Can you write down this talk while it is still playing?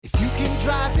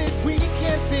drive it, we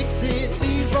can fix it.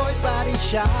 Leroy's Body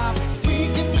Shop. We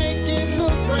can make it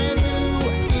look brand new.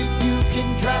 If you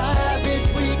can drive it,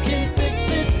 we can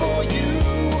fix it for you.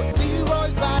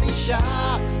 Leroy's Body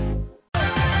Shop.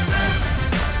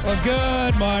 Well,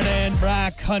 good morning,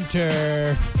 Brock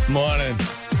Hunter. Morning.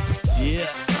 Yeah.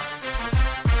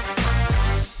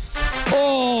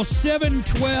 Oh,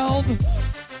 712.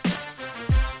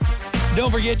 Don't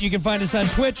forget, you can find us on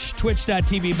Twitch,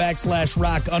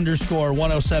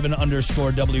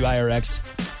 twitch.tv/rock_107_WIRX.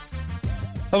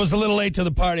 I was a little late to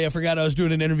the party. I forgot I was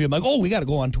doing an interview. I'm like, we got to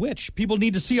go on Twitch. People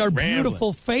need to see our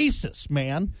beautiful faces,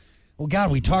 man. Well,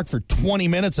 God, we talked for 20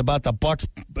 minutes about the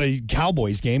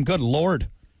Bucs-Cowboys game. Good Lord.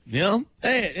 Yeah.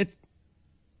 Hey, it's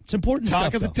important talk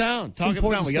stuff, of the though. town. Talk of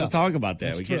the town. We got to talk about that.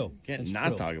 That's we true. can't That's not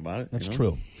true. talk about it. That's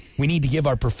true. We need to give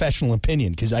our professional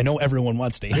opinion because I know everyone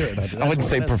wants to hear it. I wouldn't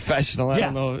say professional. I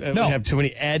don't know if we have too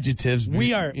many adjectives.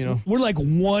 We are, we're like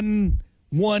one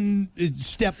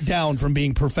step down from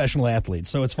being professional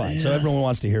athletes, so it's fine. Yeah. So everyone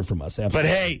wants to hear from us. Absolutely.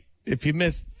 But hey, if you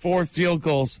miss 4 field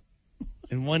goals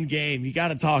in one game, you got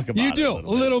to talk about it. You do, a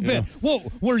little bit. Well,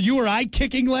 were you or I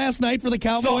kicking last night for the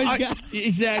Cowboys?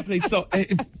 Exactly. So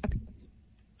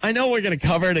I know we're going to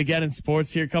cover it again in sports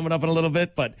here coming up in a little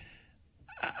bit, but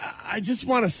I just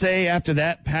want to say after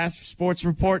that past sports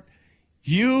report,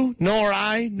 you nor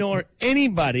I nor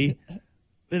anybody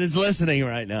that is listening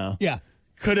right now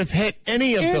could have hit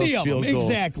any of those field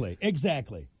goals.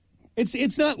 Exactly.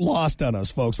 It's not lost on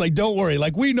us, folks. Like, don't worry.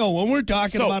 Like, we know when we're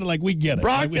talking about it, like, we get it.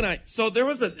 Brock and I, so there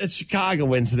was a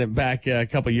Chicago incident back a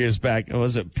couple years back.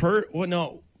 Was it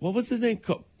what was his name?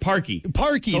 Parkey,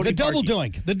 the double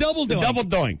doink. The double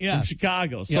doink from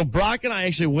Chicago. So Brock and I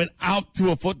actually went out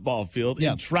to a football field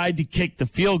and tried to kick the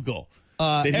field goal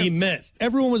that he missed.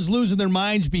 Everyone was losing their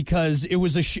minds because it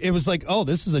was like,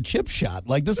 this is a chip shot.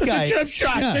 Like this guy, a chip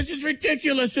shot. Yeah. This is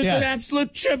ridiculous. It's an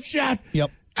absolute chip shot.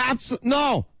 Yep.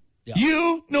 No. Yeah.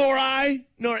 You, nor I,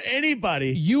 nor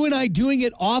anybody. You and I doing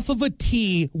it off of a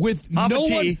tee with no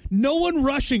one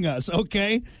rushing us,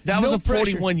 okay? That was a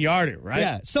 41-yarder, right?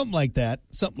 Yeah, something like that.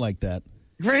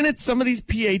 Granted, some of these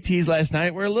PATs last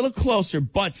night were a little closer,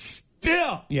 but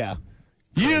still. Yeah.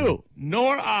 You,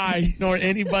 nor I, nor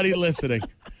anybody listening.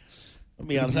 Let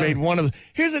me honest. Made one of the.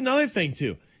 Here's another thing,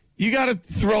 too. You got to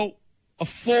throw a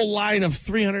full line of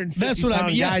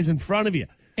 350-pound guys in front of you.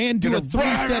 And do a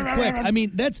 3-step quick. I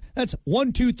mean, that's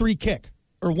 1, 2, 3 kick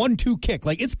or 1, 2 kick.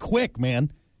 Like, it's quick, man.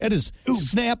 It is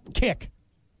snap kick.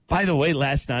 By the way,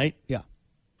 last night,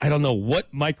 I don't know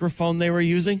what microphone they were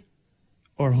using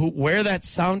or where that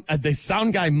sound. The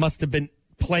sound guy must have been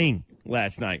playing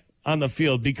last night on the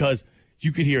field because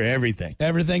you could hear everything.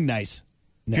 Everything nice.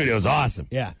 Dude, it was awesome.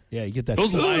 Yeah, you get that.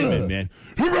 Those linemen, man.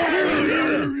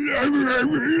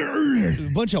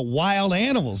 A bunch of wild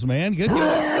animals, man. Good.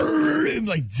 I'm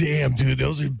like, damn, dude,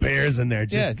 those are bears in there,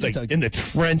 just in the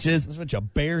trenches. There's a bunch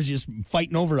of bears just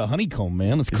fighting over a honeycomb,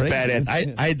 man. It's crazy.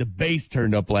 Badass. I had the bass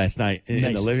turned up last night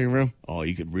in the living room. Oh,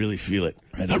 you could really feel it.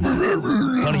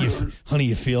 Honey,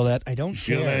 you feel that? I don't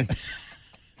feel that.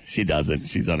 She doesn't.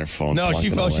 She's on her phone. No,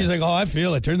 she's like, I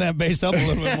feel it. Turn that bass up a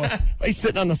little bit more. He's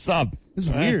sitting on the sub. This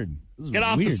is weird. Get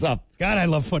off the sub. God, I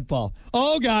love football.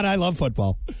 Oh, God, I love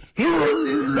football.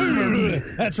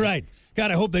 That's right.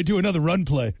 God, I hope they do another run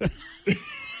play.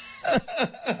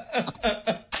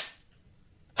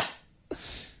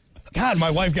 God, my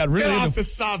wife got really into the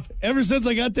sub. Ever since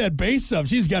I got that bass sub,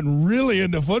 she's gotten really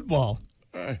into football.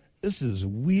 This is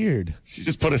weird. She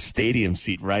just put a stadium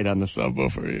seat right on the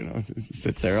subwoofer, She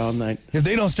sits there all night. If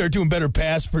they don't start doing better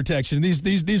pass protection,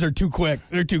 these are too quick.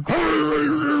 They're too quick.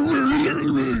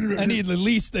 I need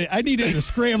it to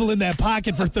scramble in that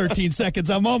pocket for 13 seconds.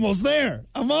 I'm almost there.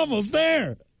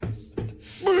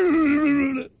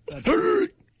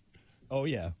 Oh,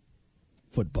 yeah.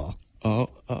 Football.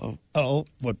 Oh,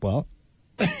 football.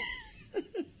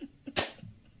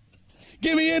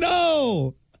 Give me an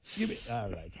O. All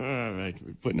right. We're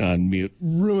putting on mute.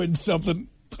 Ruined something.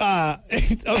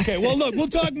 Okay, well, look, we'll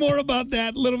talk more about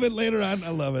that a little bit later on. I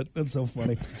love it. That's so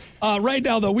funny. Right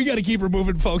now, though, we got to keep her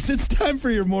moving, folks. It's time for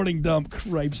your morning dump.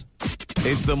 Cripes.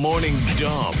 It's the Morning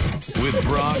Dump with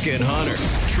Brock and Hunter.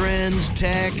 Trends,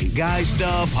 tech, guy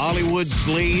stuff, Hollywood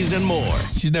sleaze, and more.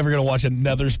 She's never going to watch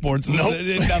another sports. Nope.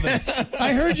 Nothing.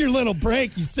 I heard your little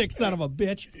break, you sick son of a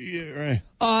bitch. Yeah, right.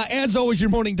 As always, your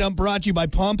morning dump brought to you by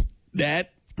Pump.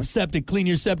 That. Septic. Clean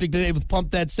your septic today with Pump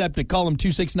That Septic. Call them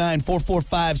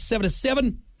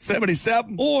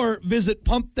 269-445-7777. Or visit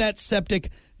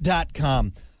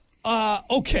pumpthatseptic.com.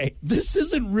 Okay, this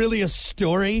isn't really a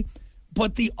story,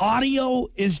 but the audio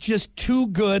is just too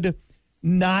good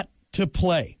not to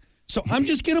play. So I'm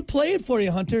just going to play it for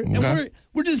you, Hunter, and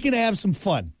we're just going to have some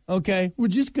fun, okay? We're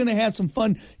just going to have some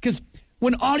fun because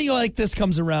when audio like this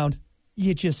comes around,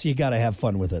 you got to have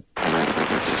fun with it.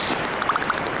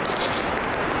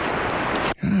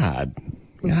 God,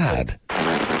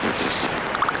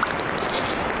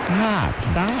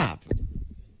 stop.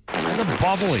 It's a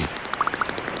bubbly.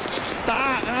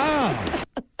 Stop.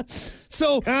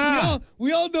 So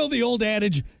we all know the old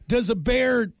adage, does a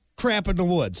bear crap in the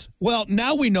woods? Well,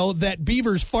 now we know that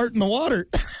beavers fart in the water.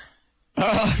 So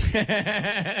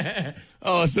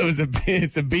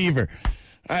it's a beaver.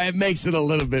 It makes it a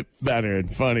little bit better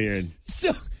and funnier and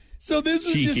so this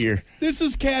is cheekier. This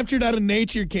is captured out of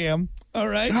Nature Cam. All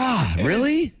right.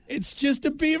 Really? It's just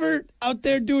a beaver out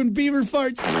there doing beaver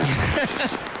farts.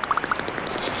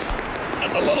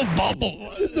 The little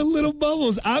bubble. The little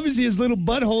bubbles. Obviously, his little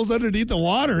butthole's underneath the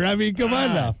water. I mean, come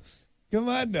on now. Come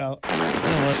on now. God.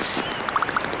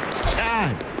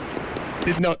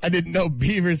 I didn't know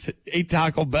beavers ate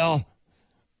Taco Bell.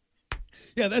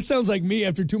 Yeah, that sounds like me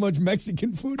after too much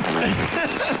Mexican food.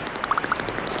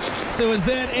 So is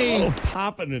that a little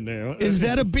popping in there? Is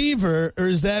that a beaver or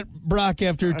is that Brock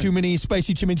after too many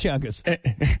spicy chimichangas?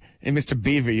 Hey, Mr.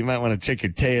 Beaver, you might want to check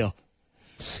your tail.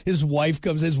 His wife,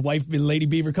 Lady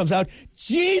Beaver, comes out.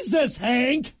 Jesus,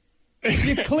 Hank,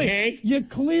 you cleared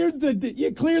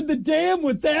the dam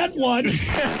with that one.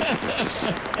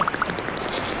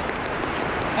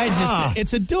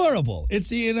 It's adorable.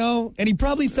 It's, and he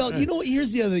probably felt,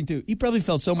 here's the other thing too. He probably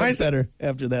felt so much better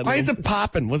after that. Why is it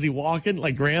popping? Was he walking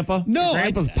like Grandpa? No.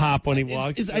 Grandpa's pop when he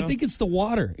walks. I think it's the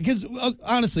water. Because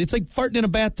honestly, it's like farting in a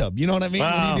bathtub. You know what I mean?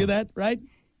 When you do that, right?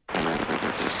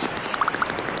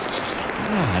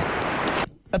 God.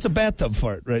 That's a bathtub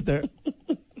fart right there.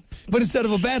 But instead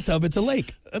of a bathtub, it's a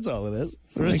lake. That's all it is.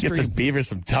 So get this beaver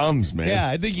some Tums, man. Yeah,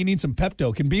 I think you need some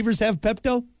Pepto. Can beavers have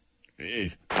Pepto?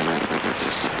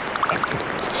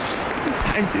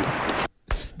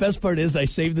 Best part is I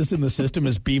saved this in the system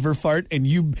as Beaver Fart, and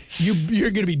you're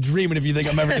going to be dreaming if you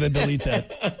think I'm ever going to delete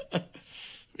that.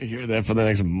 You hear that for the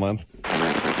next month. I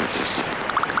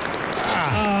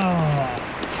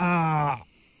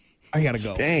got to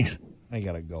go. Thanks. I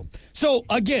got to go. So,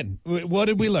 again, what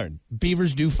did we learn?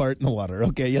 Beavers do fart in the water.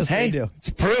 Okay, yes, they do. It's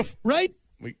proof. Right?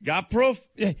 We got proof.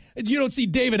 You don't see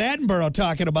David Attenborough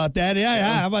talking about that.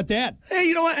 Yeah, how about that? Hey,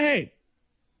 you know what? Hey,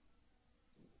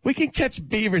 we can catch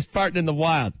beavers farting in the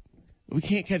wild. We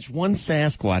can't catch one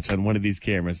Sasquatch on one of these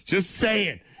cameras. Just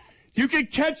saying. You can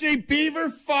catch a beaver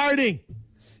farting.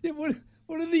 Yeah, what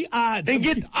are the odds? And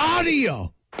get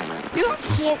audio. You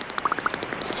know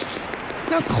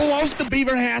how close the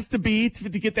beaver has to be to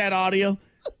get that audio?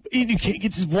 You can't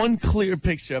get just one clear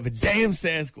picture of a damn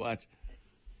Sasquatch.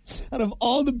 Out of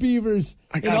all the beavers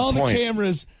and all the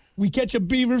cameras, we catch a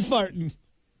beaver farting,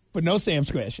 but no Sam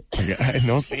Squash.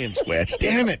 No Sam Squash.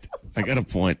 Damn it! I got a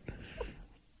point.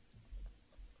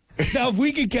 Now, if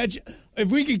we could catch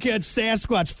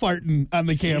Sasquatch farting on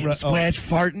the camera, Squatch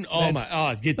farting. Oh my!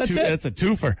 That's a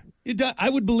twofer. I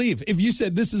would believe if you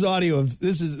said this is audio of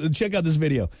check out this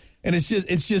video, and it's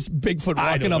just Bigfoot walking up.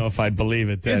 I don't know if I'd believe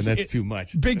it. Then that's too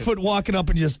much. Bigfoot walking up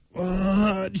and just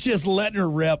letting her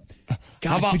rip.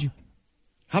 God,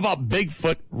 how about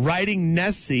Bigfoot riding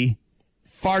Nessie,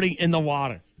 farting in the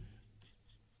water?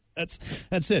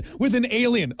 That's it. With an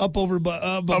alien up over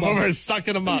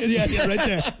sucking him up. Yeah, right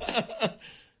there.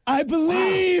 I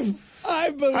believe.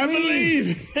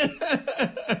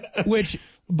 Which,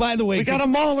 by the way, we got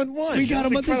them all in one. We got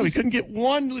them. We couldn't get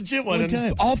one legit one.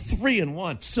 And all three in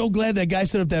one. So glad that guy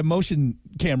set up that motion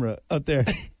camera up there.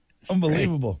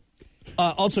 Unbelievable.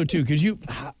 Also, too, because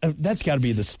that's got to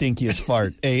be the stinkiest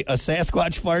fart. A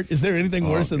Sasquatch fart. Is there anything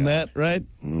worse than that? Right?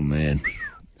 Oh man,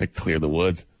 that clear the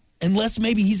woods. Unless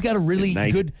maybe he's got a really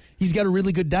good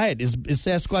diet. Is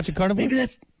Sasquatch a carnivore?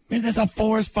 Maybe that's a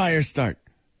forest fire start.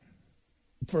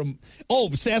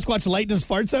 Sasquatch lighting his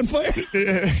farts on fire?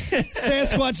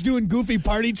 Sasquatch doing goofy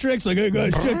party tricks? Like, hey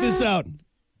guys, check this out.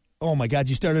 Oh my God,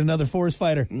 you started another forest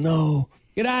fire. No.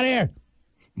 Get out of here.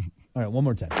 All right, one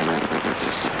more time.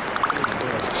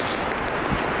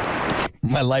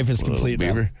 My life is complete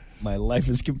now. My life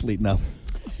is complete now.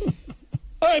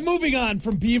 All right, moving on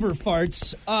from beaver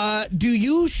farts. Do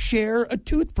you share a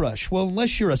toothbrush? Well,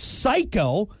 unless you're a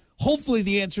psycho, hopefully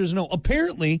the answer is no.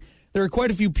 Apparently, there are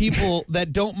quite a few people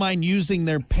that don't mind using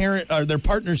their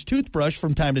partner's toothbrush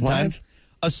from time to time.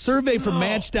 A survey from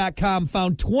Match.com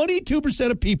found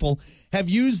 22% of people have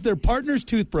used their partner's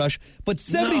toothbrush, but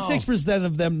 76%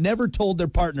 of them never told their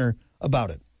partner about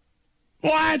it.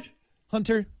 What?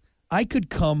 Hunter, I could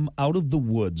come out of the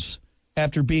woods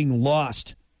after being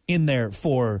lost in there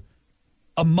for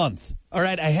a month. All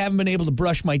right, I haven't been able to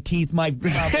brush my teeth. And they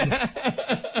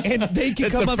can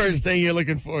come up. That's the first thing you're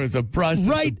looking for is a brush,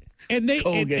 right? And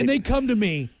they come to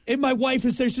me, and my wife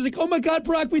is there. She's like, "Oh my God,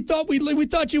 Brock, we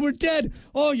thought you were dead.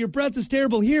 Oh, your breath is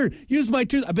terrible. Here, use my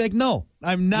tooth." I'd be like, "No,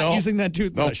 I'm not using that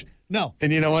toothbrush. No."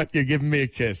 And you know what? You're giving me a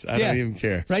kiss. I don't even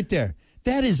care. Right there.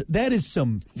 That is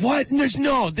some what?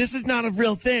 This is not a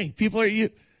real thing. People are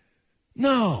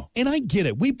no. And I get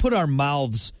it. We put our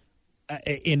mouths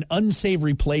in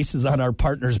unsavory places on our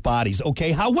partner's bodies.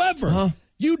 Okay, however,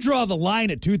 you draw the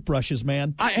line at toothbrushes,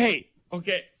 man. Okay.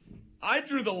 I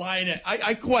drew the line at.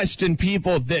 I question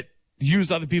people that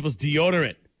use other people's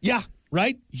deodorant. Yeah,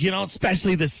 right.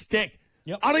 Especially the stick.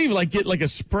 Yep. I don't even get like a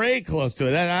spray close to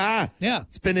it. Yeah,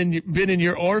 it's been in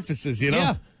your orifices.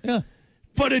 Yeah.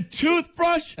 But a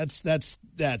toothbrush.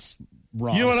 That's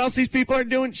wrong. You know what else these people are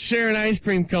doing? Sharing ice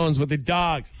cream cones with their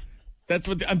dogs. That's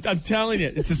what I'm telling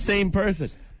you. It's the same person.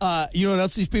 You know what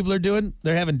else these people are doing?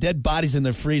 They're having dead bodies in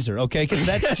their freezer, okay? Because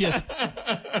that's just...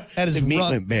 That is the meat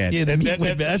went bad. Yeah, the meat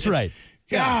went bad. That's right.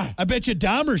 God. Yeah. I bet you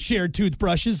Dahmer shared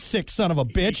toothbrushes, sick son of a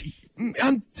bitch.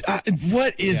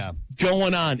 What is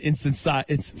going on in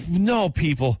society? No,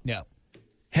 people. Yeah.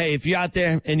 Hey, if you're out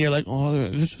there and you're like, oh,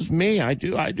 this is me. I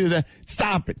do that.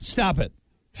 Stop it. Stop it.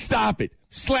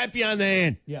 Slap you on the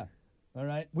hand. Yeah. All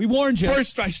right. We warned you.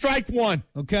 First strike one.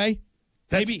 Okay.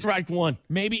 That's strike one.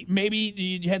 Maybe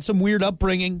you had some weird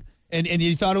upbringing and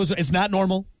you thought it's not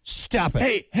normal. Stop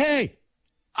it. Hey,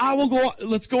 I will go.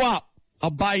 Let's go out. I'll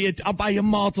buy you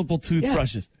multiple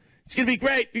toothbrushes. Yeah. It's gonna be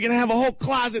great. You're gonna have a whole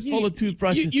closet full of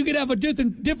toothbrushes. You could have a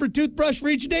different toothbrush for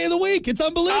each day of the week. It's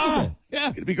unbelievable. Yeah,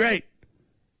 it's gonna be great.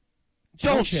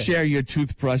 Don't share your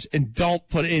toothbrush and don't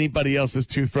put anybody else's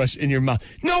toothbrush in your mouth.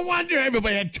 No wonder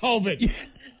everybody had COVID. Yeah.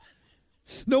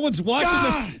 No one's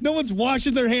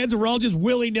washing their hands, and we're all just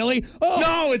willy-nilly. Oh,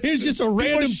 no, here's just a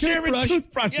random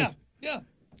toothbrushes. Yeah.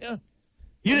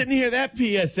 You didn't hear that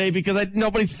PSA because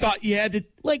nobody thought you had to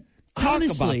talk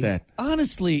about that.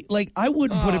 Honestly, I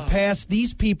wouldn't put it past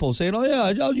these people saying, "Oh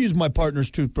yeah, I'll use my partner's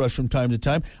toothbrush from time to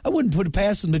time." I wouldn't put it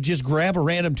past them to just grab a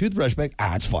random toothbrush back.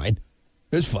 It's fine.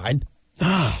 It's fine.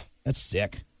 That's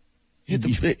sick.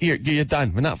 You're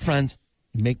done. We're not friends.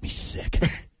 You make me sick.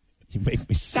 You make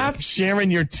me sick. Stop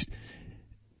sharing your...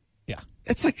 Yeah.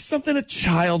 It's like something a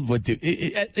child would do.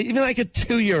 Even like a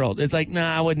 2-year-old. It's like,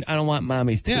 nah, I wouldn't. I don't want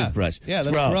mommy's toothbrush. Yeah,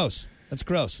 that's gross. That's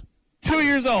gross. 2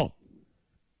 years old.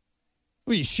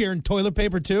 Were you sharing toilet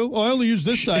paper too? Oh, I only use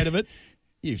this side of it.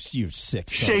 You sick.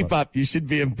 Shape up. You should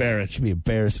be embarrassed. You should be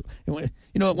embarrassed. You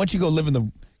know what? Once you go live in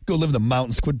the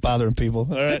mountains, quit bothering people.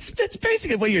 All right? That's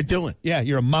basically what you're doing. Yeah,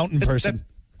 you're a mountain person.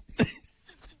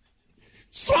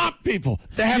 Swamp people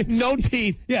that have no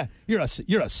teeth. Yeah, you're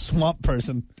a swamp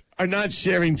person. Are not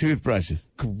sharing toothbrushes.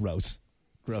 Gross.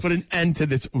 Put an end to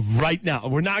this right now.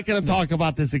 We're not going to talk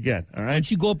about this again. All right. Once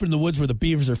you go up in the woods where the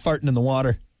beavers are farting in the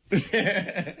water,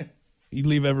 you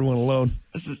leave everyone alone.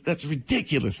 That's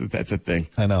ridiculous that's a thing.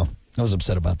 I know. I was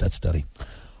upset about that study.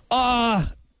 God,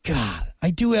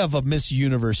 I do have a Miss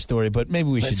Universe story, but maybe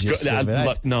we should just save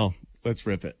it. No. Let's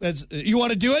rip it. You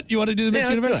want to do it? You want to do the Miss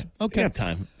Universe? Okay. I have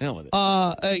time. Hell with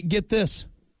it. Get this.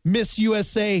 Miss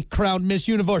USA crowned Miss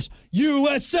Universe.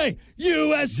 USA.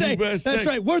 That's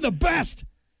right. We're the best.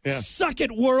 Yeah. Suck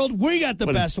it, world. We got the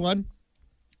best one.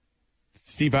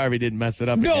 Steve Harvey didn't mess it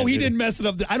up. No, he didn't mess it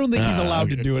up. I don't think he's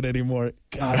allowed to do it anymore.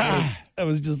 God, that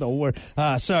was just a word.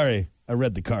 Sorry. I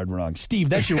read the card wrong. Steve,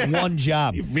 that's your one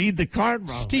job. You read the card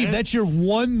wrong. Steve, that's your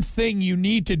one thing you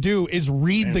need to do is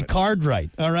read the card right.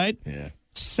 All right? Yeah.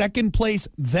 Second place,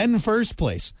 then first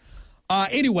place.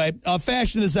 Anyway, a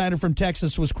fashion designer from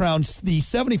Texas was crowned the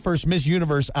 71st Miss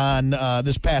Universe on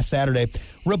this past Saturday.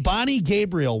 Rabani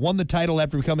Gabriel won the title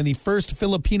after becoming the first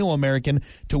Filipino-American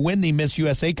to win the Miss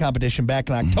USA competition back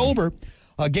in October.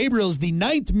 Gabriel is the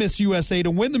 9th Miss USA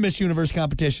to win the Miss Universe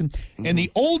competition and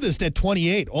the oldest at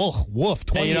 28. Oh, woof,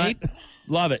 28. Hey,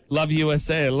 love it. Love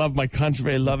USA. I love my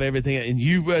country. I love everything. In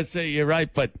USA, you're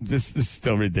right, but this is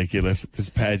still ridiculous. This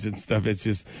pageant stuff, it's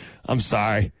just, I'm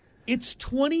sorry. It's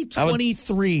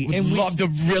 2023. I would love to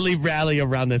really rally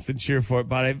around this and cheer for it,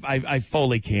 but I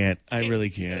fully can't. I really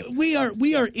can't. We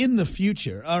are in the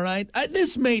future, all right?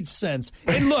 This made sense.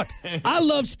 And look, I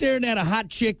love staring at a hot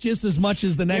chick just as much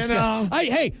as the next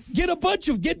guy. Get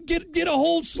a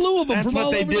whole slew of them from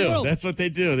all over the world. That's what they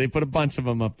do. They put a bunch of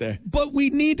them up there. But we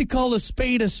need to call a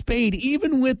spade,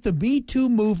 even with the Me Too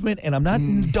movement, and I'm not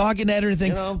dogging at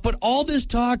anything, but all this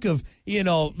talk of,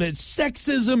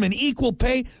 sexism and equal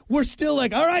pay, we're still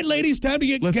like, all right, ladies, time to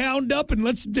get gowned up and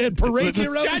let's parade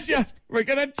you around. We're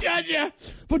going to judge you.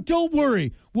 But don't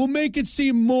worry. We'll make it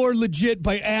seem more legit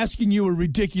by asking you a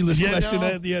ridiculous question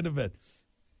at the end of it.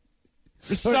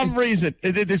 For some reason,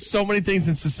 there's so many things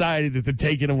in society that they're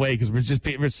taking away because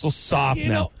we're so soft You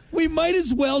now. know, we might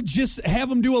as well just have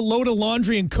them do a load of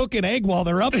laundry and cook an egg while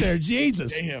they're up there.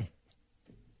 Jesus. Damn.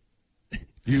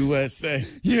 USA.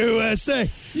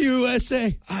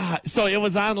 So it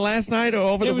was on last night or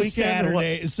over the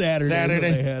weekend? Saturday when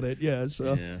they had it. Yeah.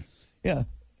 So yeah.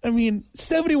 I mean,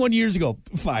 71 years ago,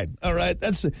 fine. All right.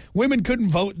 Women couldn't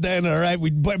vote then. All right.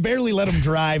 We barely let them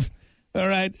drive. All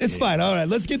right. It's fine. All right.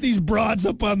 Let's get these broads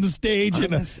up on the stage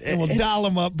and we'll doll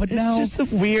them up. But now it's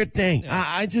just a weird thing.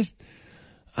 I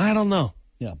don't know.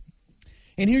 Yeah.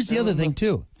 And here's the other thing,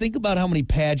 too. Think about how many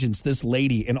pageants this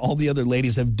lady and all the other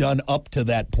ladies have done up to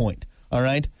that point. All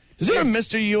right? Is there a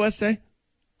Mr. USA?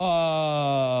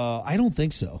 I don't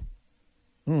think so.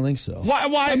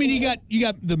 Why? I mean, you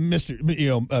got the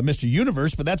Mr.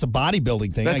 Universe, but that's a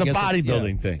bodybuilding thing. That's a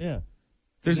bodybuilding thing. Yeah.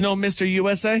 There's no Mr.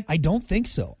 USA? I don't think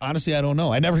so. Honestly, I don't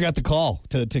know. I never got the call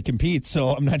to compete, so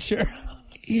I'm not sure.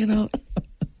 You know,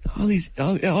 all these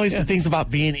things about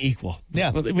being equal.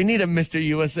 Yeah. We need a Mr.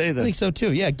 USA then. I think so,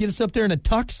 too. Yeah, get us up there in a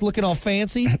tux, looking all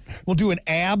fancy. We'll do an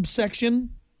ab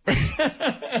section.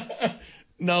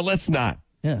 No, let's not.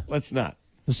 Yeah. Let's not.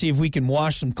 We'll see if we can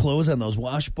wash some clothes on those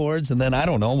washboards, and then, I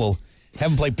don't know, we'll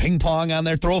have them play ping pong on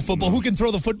there, throw a football. Who can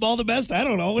throw the football the best? I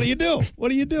don't know. What do you do?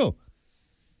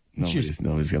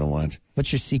 Nobody's going to watch.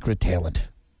 What's your secret talent?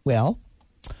 Well,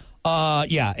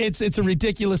 yeah, it's a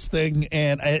ridiculous thing,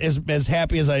 and as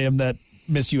happy as I am that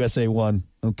Miss USA won,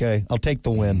 okay, I'll take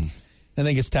the win. I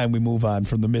think it's time we move on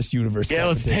from the Miss Universe Yeah,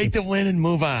 let's take the win and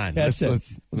move on. That's it.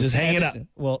 Let's just hang it up.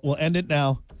 We'll end it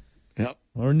now. Yep.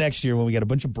 Or next year when we got a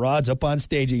bunch of broads up on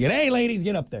stage again. Hey, ladies,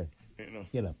 get up there.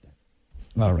 Get up there.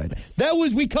 All right.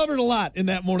 We covered a lot in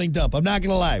that morning dump. I'm not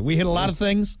going to lie. We hit a lot of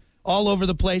things all over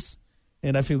the place,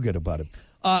 and I feel good about it.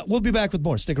 We'll be back with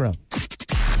more. Stick around.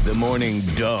 The Morning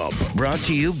Dump, brought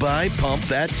to you by Pump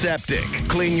That Septic.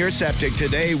 Clean your septic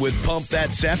today with Pump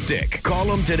That Septic. Call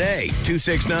them today,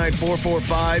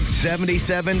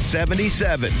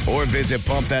 269-445-7777, or visit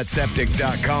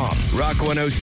pumpthatseptic.com. Rock 106.